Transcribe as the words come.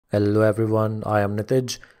Hello everyone, I am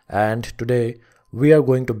Nitij and today we are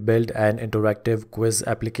going to build an interactive quiz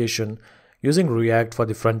application using React for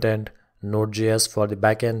the front end, Node.js for the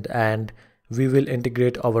backend, and we will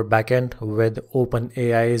integrate our backend with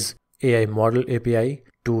OpenAI's AI model API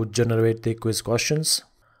to generate the quiz questions.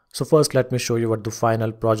 So first let me show you what the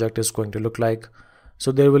final project is going to look like.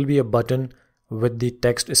 So there will be a button with the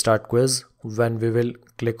text start quiz. When we will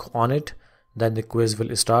click on it, then the quiz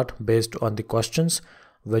will start based on the questions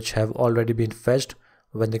which have already been fetched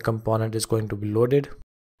when the component is going to be loaded.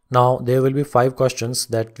 Now there will be 5 questions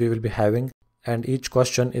that we will be having, and each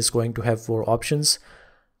question is going to have 4 options.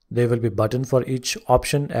 There will be a button for each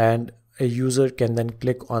option, and a user can then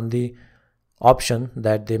click on the option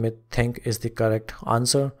that they may think is the correct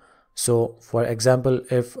answer. So for example,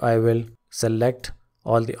 if I will select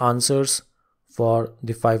all the answers for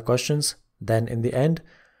the 5 questions, then in the end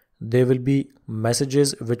there will be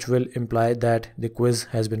messages which will imply that the quiz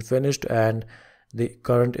has been finished and the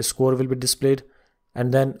current score will be displayed,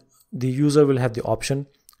 and then the user will have the option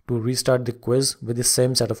to restart the quiz with the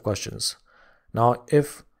same set of questions. Now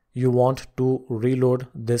if you want to reload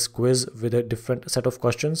this quiz with a different set of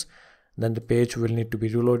questions, then the page will need to be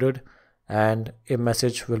reloaded and a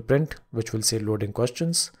message will print which will say loading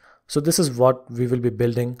questions. So this is what we will be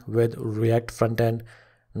building with React frontend,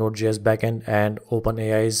 Node.js backend, and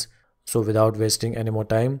OpenAI's. So without wasting any more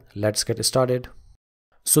time, let's get started.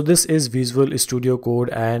 So this is Visual Studio Code,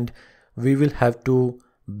 and we will have to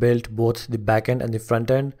build both the backend and the front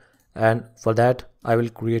end, and for that I will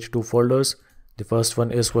create 2 folders. The first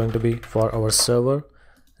one is going to be for our server,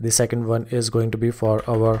 the second one is going to be for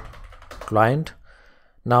our client.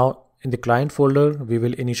 Now in the client folder we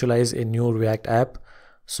will initialize a new React app.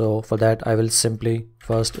 So for that I will simply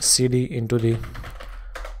first cd into the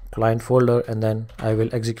client folder, and then I will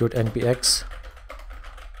execute npx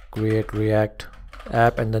create React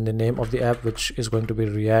app, and then the name of the app, which is going to be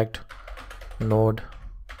React Node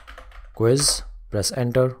Quiz. Press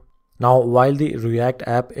enter. Now while the React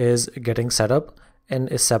app is getting set up in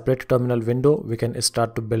a separate terminal window, we can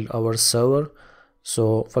start to build our server.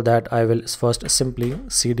 So for that I will first simply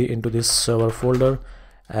cd into this server folder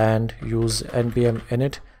and use npm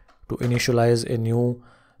init to initialize a new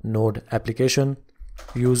node application.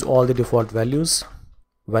 Use all the default values.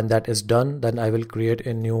 When that is done, then I will create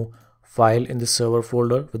a new file in the server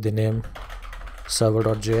folder with the name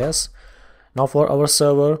server.js. Now for our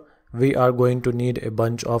server we are going to need a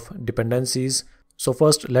bunch of dependencies. So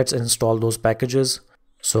first let's install those packages.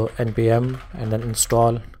 So npm and then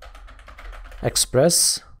install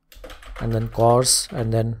express and then cors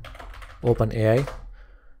and then OpenAI.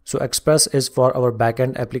 So express is for our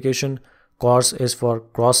backend application, cors is for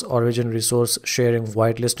cross origin resource sharing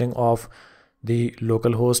whitelisting of the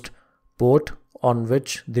localhost port on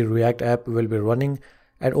which the React app will be running,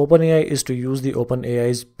 and OpenAI is to use the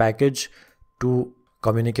OpenAI's package to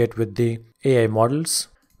communicate with the AI models.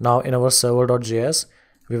 Now in our server.js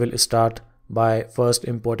we will start by first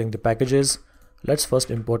importing the packages. Let's first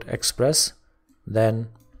import express, then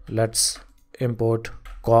let's import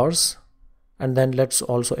cors, and then let's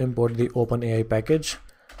also import the OpenAI package.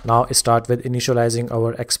 Now start with initializing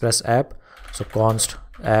our express app. So const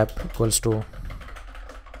app equals to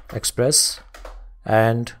express,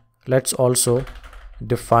 and let's also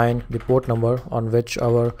define the port number on which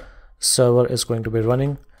our server is going to be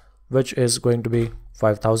running, which is going to be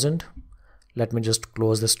 5000. Let me just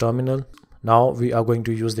close this terminal. Now we are going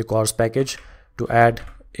to use the cors package to add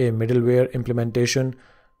a middleware implementation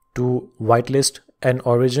to whitelist an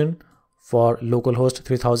origin for localhost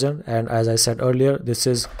 3000, and as I said earlier, this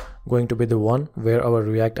is going to be the one where our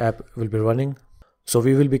React app will be running. So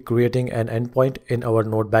we will be creating an endpoint in our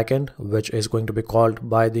Node backend, which is going to be called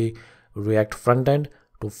by the React frontend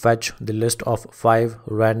to fetch the list of 5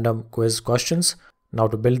 random quiz questions. Now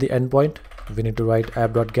to build the endpoint, we need to write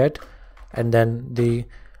app.get and then the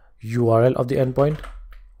URL of the endpoint,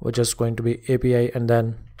 which is going to be API and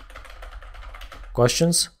then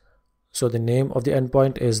questions. So the name of the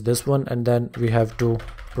endpoint is this one, and then we have to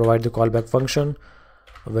provide the callback function,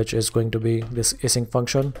 which is going to be this async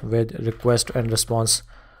function with request and response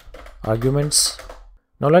arguments.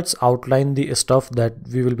 Now let's outline the stuff that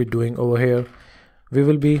we will be doing over here. We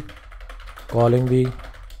will be calling the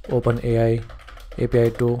OpenAI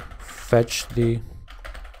API to fetch the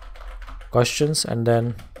questions and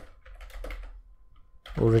then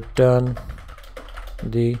return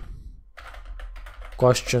the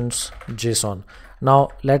questions JSON. Now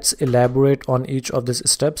let's elaborate on each of these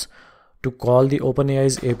steps. To call the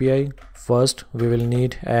OpenAI's API, first we will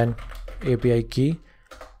need an API key,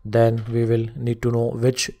 then we will need to know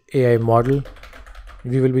which AI model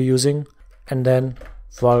we will be using, and then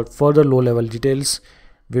For further low level details,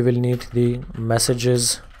 we will need the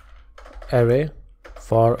messages array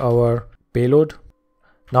for our payload.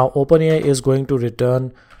 Now OpenAI is going to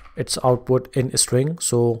return its output in string,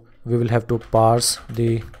 so we will have to parse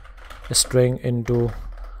the string into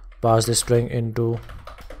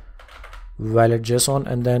valid JSON,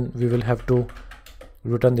 and then we will have to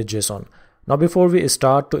return the JSON. Now before we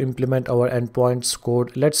start to implement our endpoints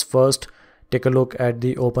code, let's first take a look at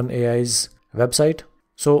the OpenAI's website.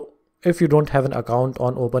 So if you don't have an account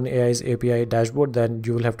on OpenAI's API dashboard, then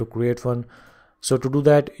you will have to create one. So to do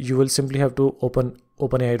that, you will simply have to open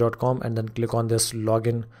openai.com and then click on this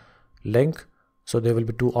login link. So there will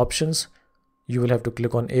be two options. You will have to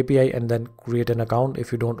click on API and then create an account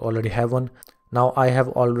if you don't already have one. Now I have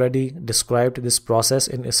already described this process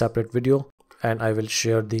in a separate video, and I will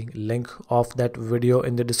share the link of that video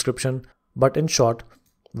in the description. But in short,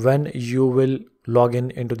 when you will log in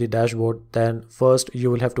into the dashboard, then first you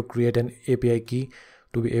will have to create an API key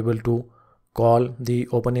to be able to call the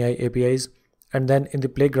OpenAI APIs. And then in the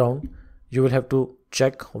playground, you will have to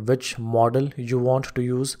check which model you want to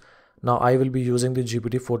use. Now I will be using the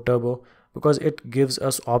GPT-4 Turbo because it gives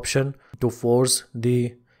us option to force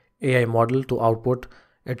the AI model to output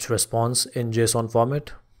its response in JSON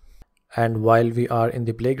format. And while we are in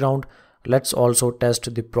the playground, let's also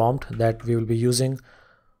test the prompt that we will be using.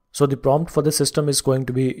 So the prompt for the system is going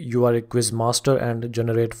to be, you are a quiz master and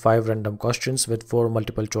generate 5 random questions with 4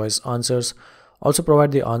 multiple choice answers. Also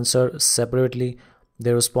provide the answer separately.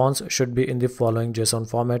 The response should be in the following JSON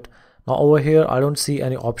format. Now over here, I don't see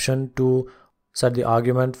any option to set the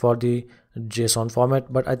argument for the JSON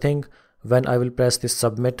format, but I think when I will press the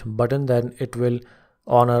submit button, then it will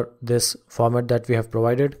honor this format that we have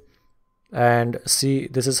provided. And see,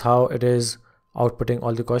 this is how it is outputting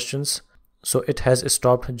all the questions. So it has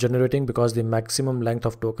stopped generating because the maximum length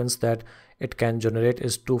of tokens that it can generate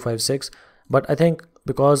is 256. But I think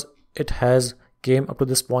because it has came up to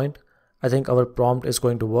this point, I think our prompt is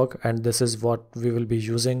going to work, and this is what we will be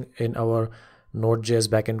using in our Node.js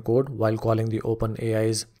backend code while calling the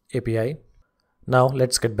OpenAI's API. Now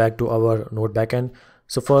let's get back to our Node backend.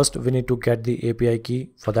 So first we need to get the API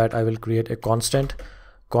key. For that I will create a const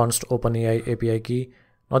OpenAI API key.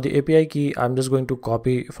 Now the API key I'm just going to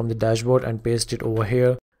copy from the dashboard and paste it over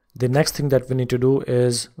here. The next thing that we need to do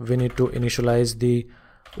is we need to initialize the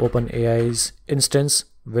OpenAI's instance,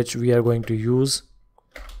 which we are going to use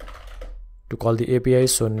to call the API.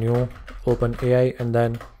 So new OpenAI, and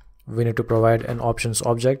then we need to provide an options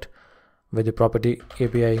object with the property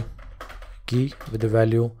API key with the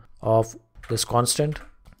value of this constant.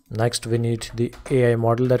 Next we need the AI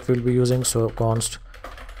model that we'll be using. So const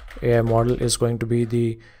AI model is going to be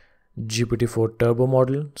the GPT-4 Turbo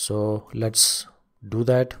model. So let's do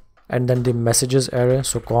that. And then the messages array.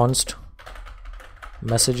 So const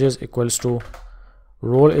messages equals to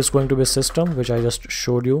role is going to be system, which I just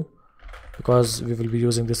showed you because we will be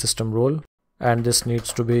using the system role, and this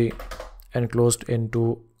needs to be enclosed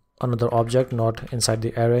into another object, not inside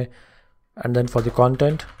the array. And then for the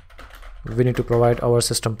content, we need to provide our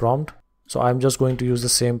system prompt. So I'm just going to use the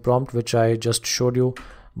same prompt which I just showed you,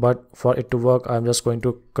 but for it to work, I'm just going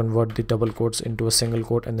to convert the double quotes into a single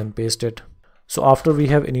quote and then paste it. So after we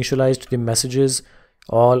have initialized the messages,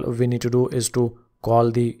 all we need to do is to call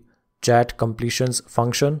the chat completions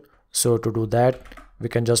function. So to do that, we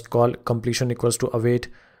can just call completion equals to await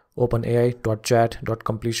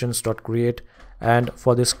openai.chat.completions.create, and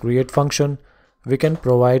for this create function we can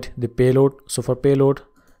provide the payload. So for payload,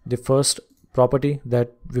 the first property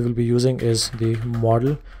that we will be using is the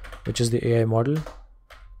model, which is the AI model.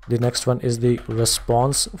 The next one is the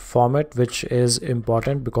response format, which is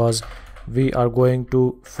important because we are going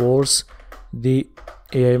to force the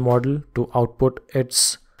AI model to output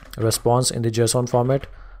its response in the JSON format.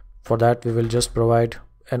 For that, we will just provide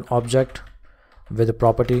an object with a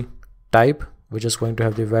property type, which is going to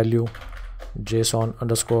have the value JSON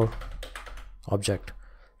underscore object.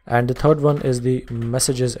 And the third one is the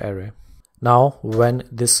messages array. Now when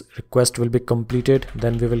this request will be completed,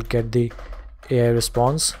 then we will get the AI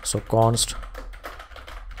response. So const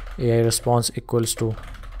AI response equals to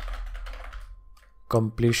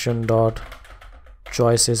completion dot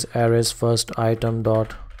choices arrays first item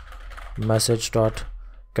dot message dot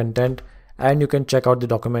content, and you can check out the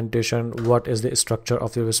documentation what is the structure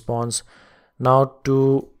of the response. Now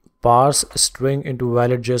to parse string into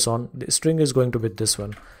valid JSON, the string is going to be this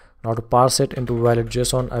one. Now to parse it into valid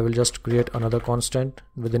JSON, I will just create another constant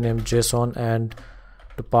with the name JSON, and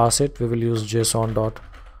to parse it we will use JSON dot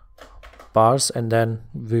parse, and then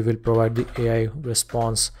we will provide the AI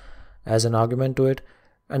response as an argument to it.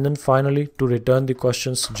 And then finally, to return the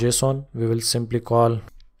questions JSON, we will simply call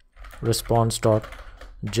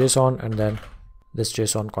response.json and then this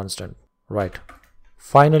JSON constant. Right.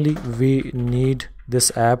 Finally, we need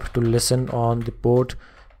this app to listen on the port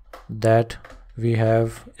that we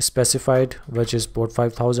have specified, which is port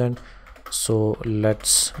 5000. So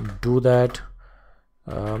let's do that.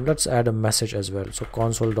 Let's add a message as well. So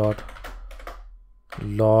console.log,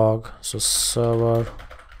 so server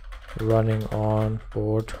running on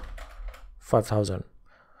port 5000.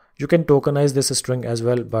 You can tokenize this string as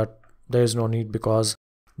well, but there is no need because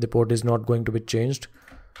the port is not going to be changed.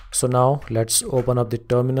 So now let's open up the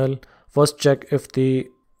terminal. First check if the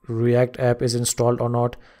React app is installed or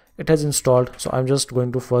not. It has installed, so I'm just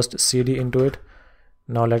going to first cd into it.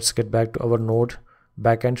 Now let's get back to our Node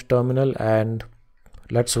backend terminal and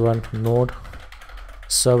let's run node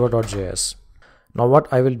server.js. Now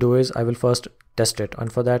what I will do is I will first test it,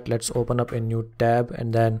 and for that let's open up a new tab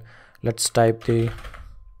and then let's type the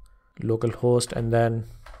localhost and then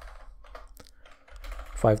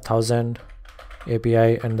 5000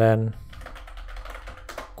 API and then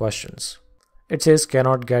questions. It says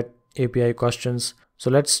cannot get API questions. So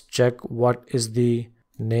let's check what is the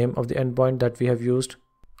name of the endpoint that we have used.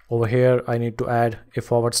 Over here I need to add a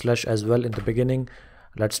 / as well in the beginning.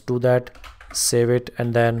 Let's do that, save it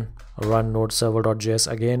and then run node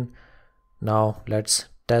server.js again. Now let's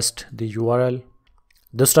test the URL.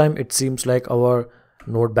 This time it seems like our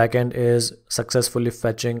Node backend is successfully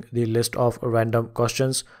fetching the list of random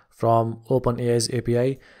questions from OpenAI's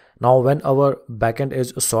API. Now when our backend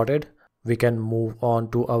is sorted, we can move on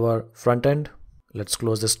to our front end. Let's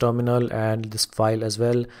close this terminal and this file as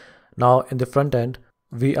well. Now in the front end,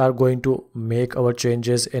 we are going to make our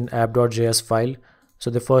changes in app.js file. So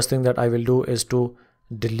the first thing that I will do is to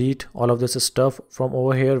delete all of this stuff from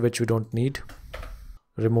over here which we don't need.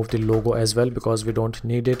 Remove the logo as well because we don't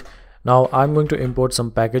need it. Now I'm going to import some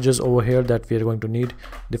packages over here that we are going to need.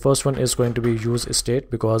 The first one is going to be use state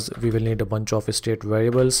because we will need a bunch of state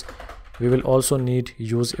variables. We will also need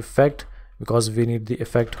use effect because we need the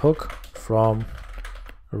effect hook from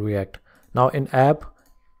React. Now in app,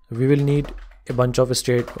 we will need a bunch of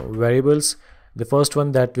state variables. The first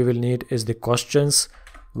one that we will need is the questions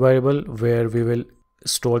variable, where we will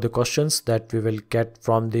store the questions that we will get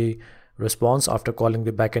from the response after calling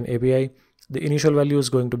the backend API. The initial value is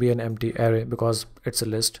going to be an empty array because it's a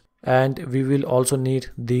list. And we will also need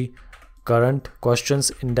the current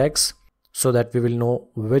questions index so that we will know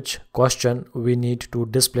which question we need to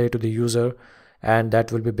display to the user, and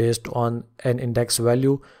that will be based on an index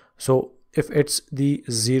value. So if it's the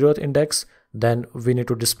 0th index, then we need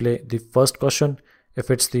to display the first question.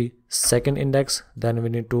 If it's the second index, then we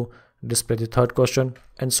need to display the third question,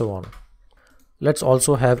 and so on. Let's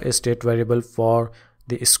also have a state variable for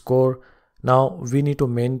the score. Now we need to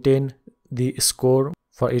maintain the score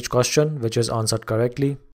for each question which is answered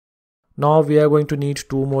correctly. Now we are going to need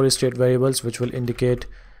two more state variables which will indicate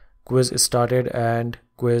quiz started and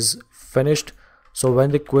quiz finished. So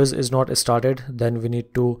when the quiz is not started, then we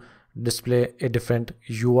need to display a different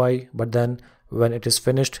UI, but then when it is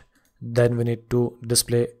finished, then we need to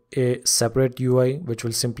display a separate UI which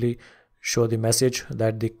will simply show the message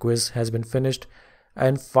that the quiz has been finished.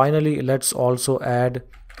 And finally, let's also add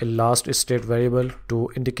a last state variable to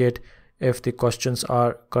indicate if the questions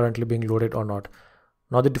are currently being loaded or not.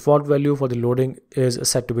 Now the default value for the loading is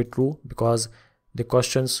set to be true because the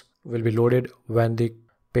questions will be loaded when the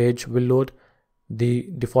page will load. The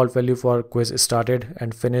default value for quiz started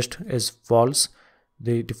and finished is false.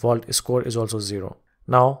 The default score is also 0.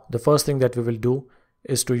 Now the first thing that we will do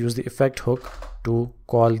is to use the effect hook to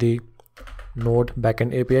call the Node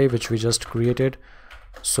backend API which we just created.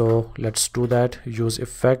 So let's do that. Use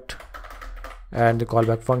effect and the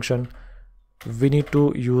callback function. We need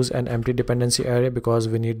to use an empty dependency array because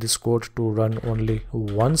we need this code to run only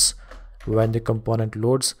once when the component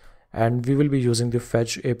loads, and we will be using the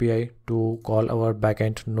fetch API to call our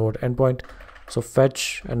backend node endpoint. So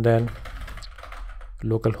fetch and then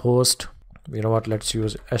localhost. You know what, let's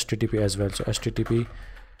use HTTP as well. So HTTP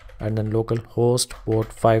and then localhost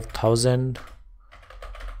port 5000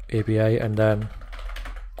 API and then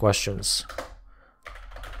questions.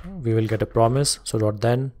 We will get a promise. So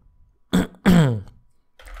 .then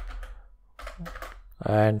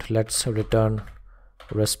and let's return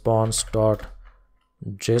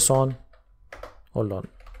response.json. Hold on,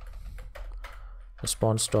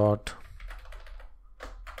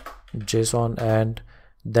 response.json, and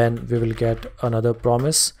then we will get another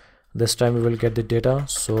promise. This time we will get the data.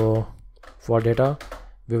 So for data,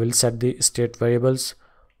 we will set the state variables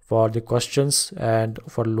for the questions and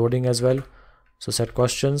for loading as well. So set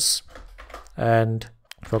questions, and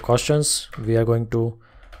For questions, we are going to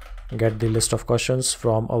get the list of questions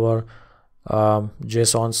from our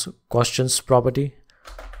JSON's questions property.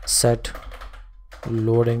 Set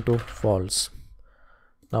loading to false.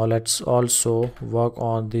 Now let's also work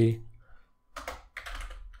on the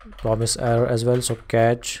promise error as well. So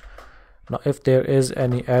catch. Now if there is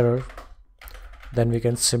any error, then we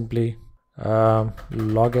can simply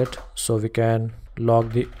log it. So we can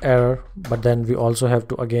log the error, but then we also have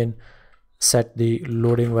to again set the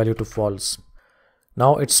loading value to false.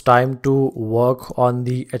 Now it's time to work on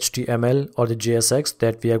the HTML or the JSX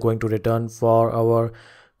that we are going to return for our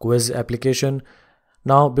quiz application.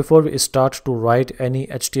 Now before we start to write any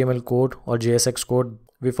HTML code or JSX code,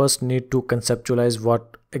 we first need to conceptualize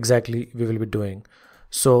what exactly we will be doing.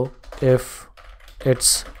 So if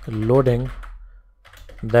it's loading,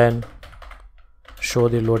 then show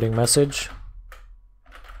the loading message.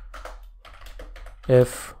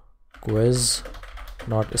 If quiz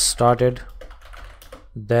not started,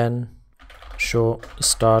 then show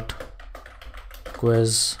start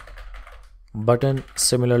quiz button.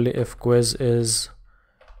 Similarly, if quiz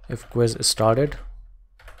started,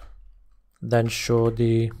 then show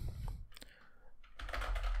the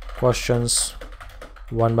questions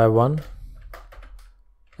one by one.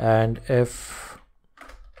 And if,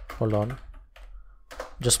 hold on,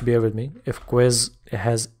 just bear with me, if quiz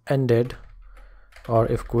has ended or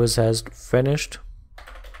if quiz has finished,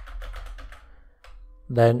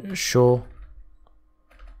 then show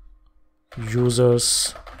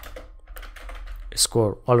users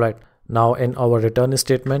score. Alright, now in our return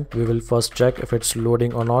statement, we will first check if it's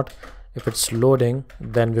loading or not. If it's loading,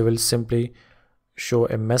 then we will simply show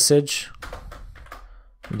a message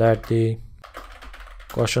that the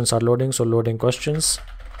questions are loading, so loading questions.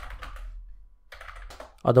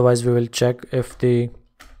 Otherwise, we will check if the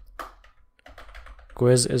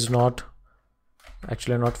quiz is not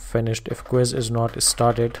finished, if quiz is not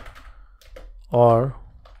started or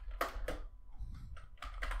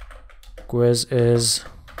quiz is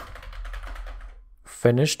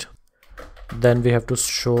finished, then we have to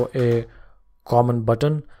show a common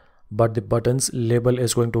button, but the button's label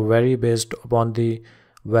is going to vary based upon the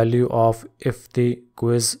value of if the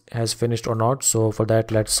quiz has finished or not. So for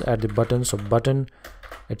that, let's add the button. So button,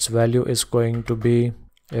 its value is going to be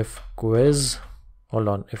if quiz,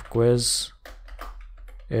 if quiz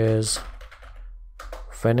is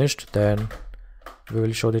finished, then we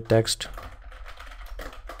will show the text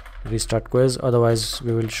restart quiz. Otherwise,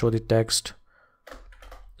 we will show the text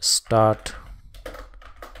start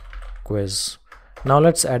quiz. Now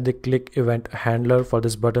let's add the click event handler for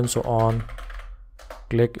this button. So on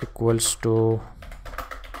click equals to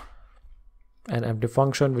an empty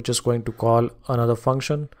function which is going to call another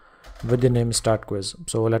function with the name start quiz.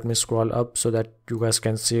 So let me scroll up so that you guys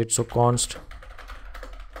can see it. So const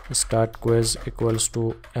start quiz equals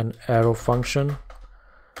to an arrow function.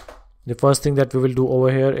 The first thing that we will do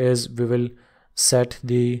over here is we will set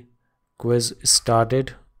the quiz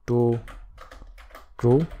started to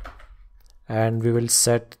true, and we will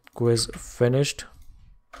set quiz finished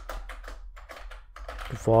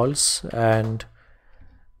to false, and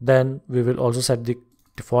then we will also set the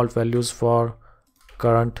default values for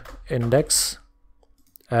current index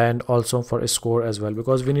and also for a score as well,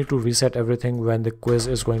 because we need to reset everything when the quiz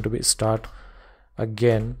is going to be start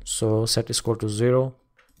again. So set score to 0.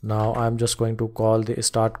 Now I'm just going to call the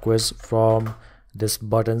start quiz from this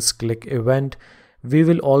button's click event. We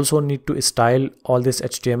will also need to style all this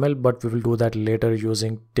HTML, but we will do that later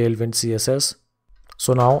using Tailwind CSS.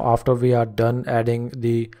 So now after we are done adding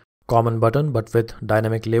the common button but with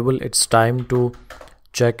dynamic label, it's time to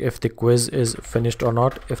check if the quiz is finished or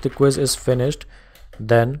not. If the quiz is finished,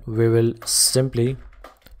 then we will simply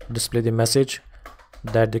display the message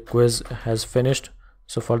that the quiz has finished.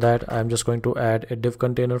 So for that, I'm just going to add a div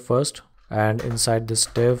container first, and inside this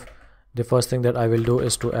div, the first thing that I will do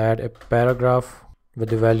is to add a paragraph with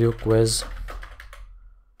the value quiz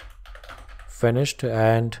finished.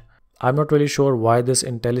 And I'm not really sure why this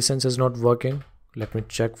IntelliSense is not working. Let me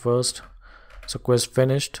check first. So quiz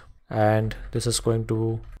finished, and this is going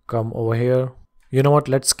to come over here. You know what,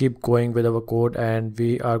 let's keep going with our code and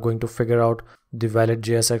we are going to figure out the valid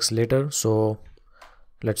JSX later. So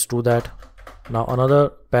let's do that. Now another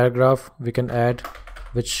paragraph we can add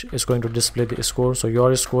which is going to display the score. So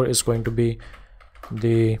your score is going to be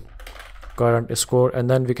the current score, and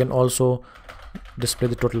then we can also display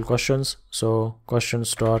the total questions. So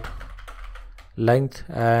questions dot length,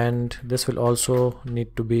 and this will also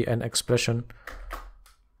need to be an expression.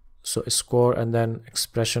 So score and then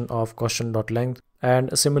expression of question dot length.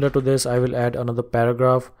 And similar to this, I will add another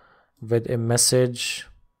paragraph with a message.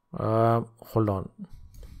 Hold on,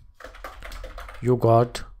 you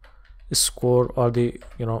got score, or the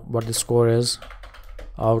what the score is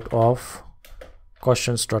out of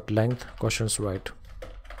questions.length questions right,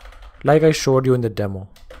 like I showed you in the demo.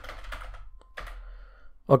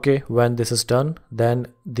 Okay, when this is done, then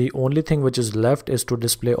the only thing which is left is to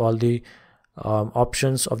display all the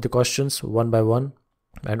options of the questions one by one,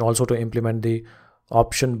 and also to implement the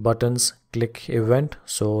option buttons click event.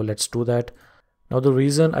 So let's do that. Now the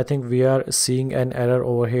reason I think we are seeing an error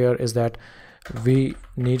over here is that we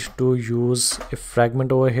need to use a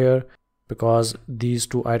fragment over here, because these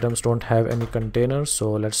two items don't have any containers.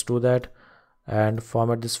 So let's do that and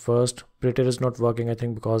format this first. Prettier is not working, I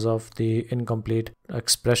think, because of the incomplete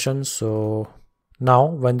expression. So now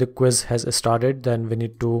when the quiz has started, then we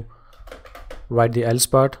need to write the else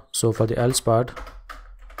part. So for the else part,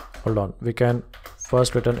 hold on, we can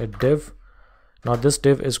first return a div. Now this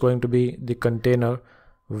div is going to be the container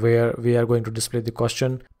where we are going to display the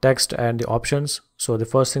question text and the options. So the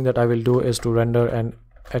first thing that I will do is to render an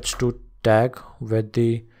h2 tag with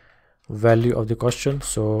the value of the question.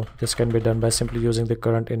 So this can be done by simply using the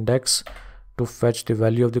current index to fetch the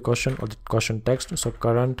value of the question or the question text. So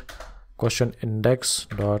current question index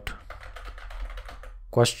dot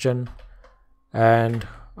question, and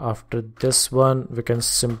after this one we can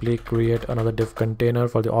simply create another div container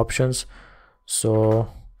for the options. So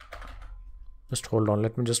just hold on,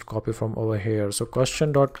 let me just copy from over here. So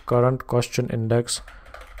question dot current question index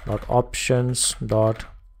dot options dot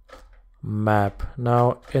map.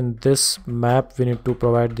 Now in this map we need to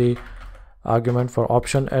provide the argument for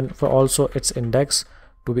option and for also its index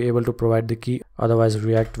to be able to provide the key, otherwise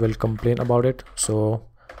React will complain about it. So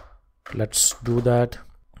let's do that.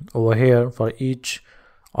 Over here for each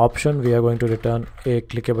option we are going to return a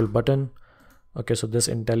clickable button. Okay, so this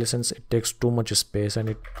IntelliSense, it takes too much space and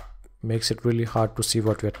it makes it really hard to see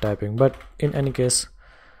what we are typing, but in any case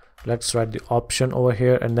let's write the option over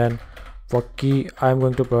here. And then for key I'm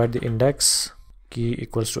going to provide the index, key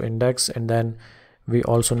equals to index, and then we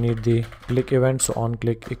also need the click event. So on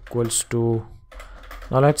click equals to,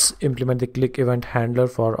 now let's implement the click event handler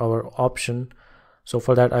for our option. So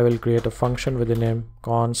for that I will create a function with the name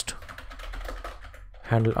const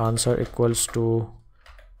handle answer equals to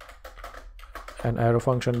an arrow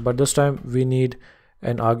function, but this time we need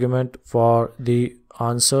an argument for the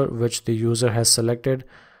answer which the user has selected.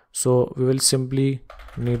 So we will simply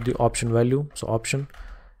need the option value, so option,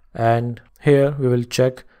 and here we will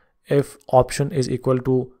check if option is equal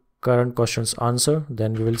to current question's answer,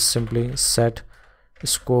 then we will simply set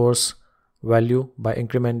scores value by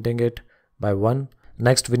incrementing it by 1.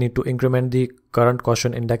 Next we need to increment the current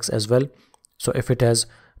question index as well. So if it has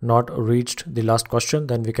not reached the last question,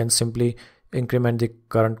 then we can simply increment the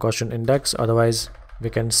current question index, otherwise we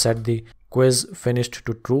can set the quiz finished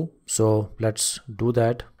to true. So let's do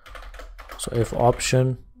that. So if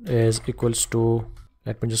option is equals to,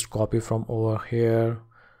 let me just copy from over here,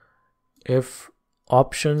 if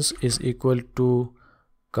options is equal to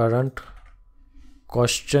current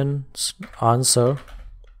question's answer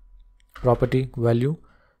property value,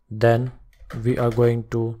 then we are going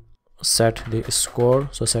to set the score.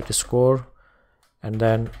 So set score and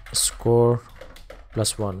then score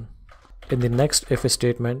plus 1. In the next if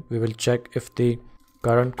statement we will check if the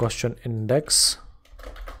current question index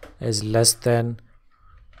is less than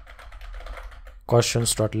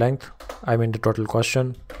questions.length, I mean the total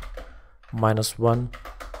question, minus 1.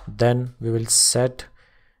 Then we will set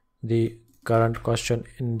the current question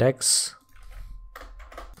index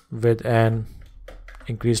with an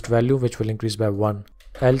increased value which will increase by 1.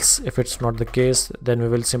 Else if it's not the case, then we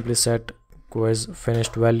will simply set quiz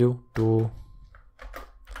finished value to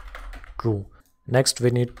true. Next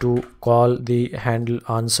we need to call the handle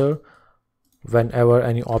answer whenever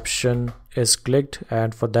any option is clicked,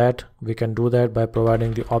 and for that we can do that by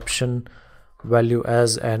providing the option value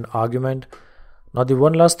as an argument. Now the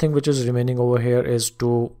one last thing which is remaining over here is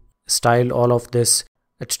to style all of this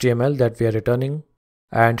HTML that we are returning,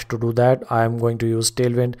 and to do that I am going to use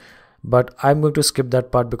Tailwind, but I'm going to skip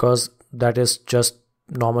that part because that is just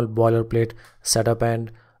normal boilerplate setup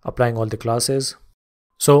and applying all the classes.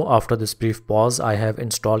 So after this brief pause, I have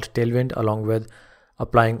installed Tailwind along with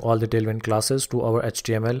applying all the Tailwind classes to our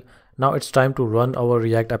HTML. Now it's time to run our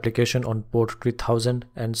React application on port 3000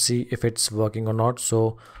 and see if it's working or not.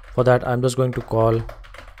 So for that I'm just going to call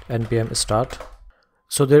npm start.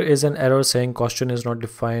 So there is an error saying question is not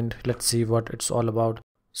defined. Let's see what it's all about.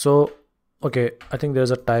 So okay, I think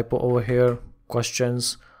there's a typo over here,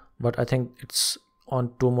 questions, but I think it's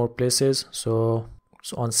on 2 more places. So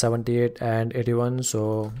on 78 and 81.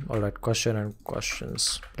 So all right, question and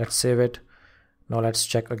questions. Let's save it. Now let's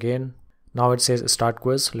check again. Now it says start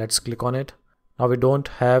quiz. Let's click on it. Now we don't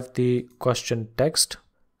have the question text,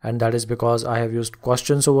 and that is because I have used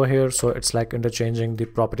questions over here, so it's like interchanging the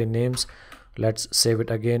property names. Let's save it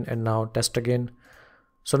again and now test again.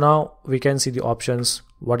 So now we can see the options.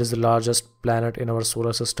 What is the largest planet in our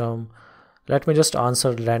solar system? Let me just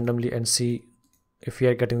answer randomly and see if we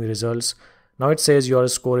are getting the results. Now it says your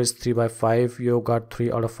score is 3 by 5. You got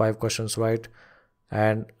 3 out of 5 questions right,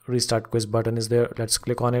 and restart quiz button is there. Let's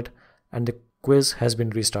click on it and the quiz has been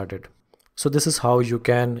restarted. So this is how you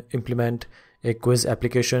can implement a quiz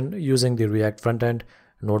application using the React frontend,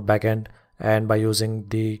 Node backend, and by using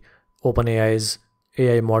the OpenAI's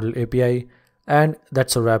AI model API. And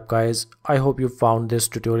that's a wrap, guys. I hope you found this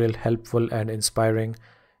tutorial helpful and inspiring.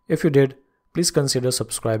 If you did, please consider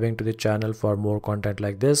subscribing to the channel for more content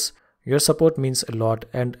like this. Your support means a lot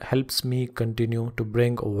and helps me continue to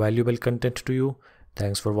bring valuable content to you.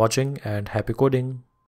 Thanks for watching and happy coding.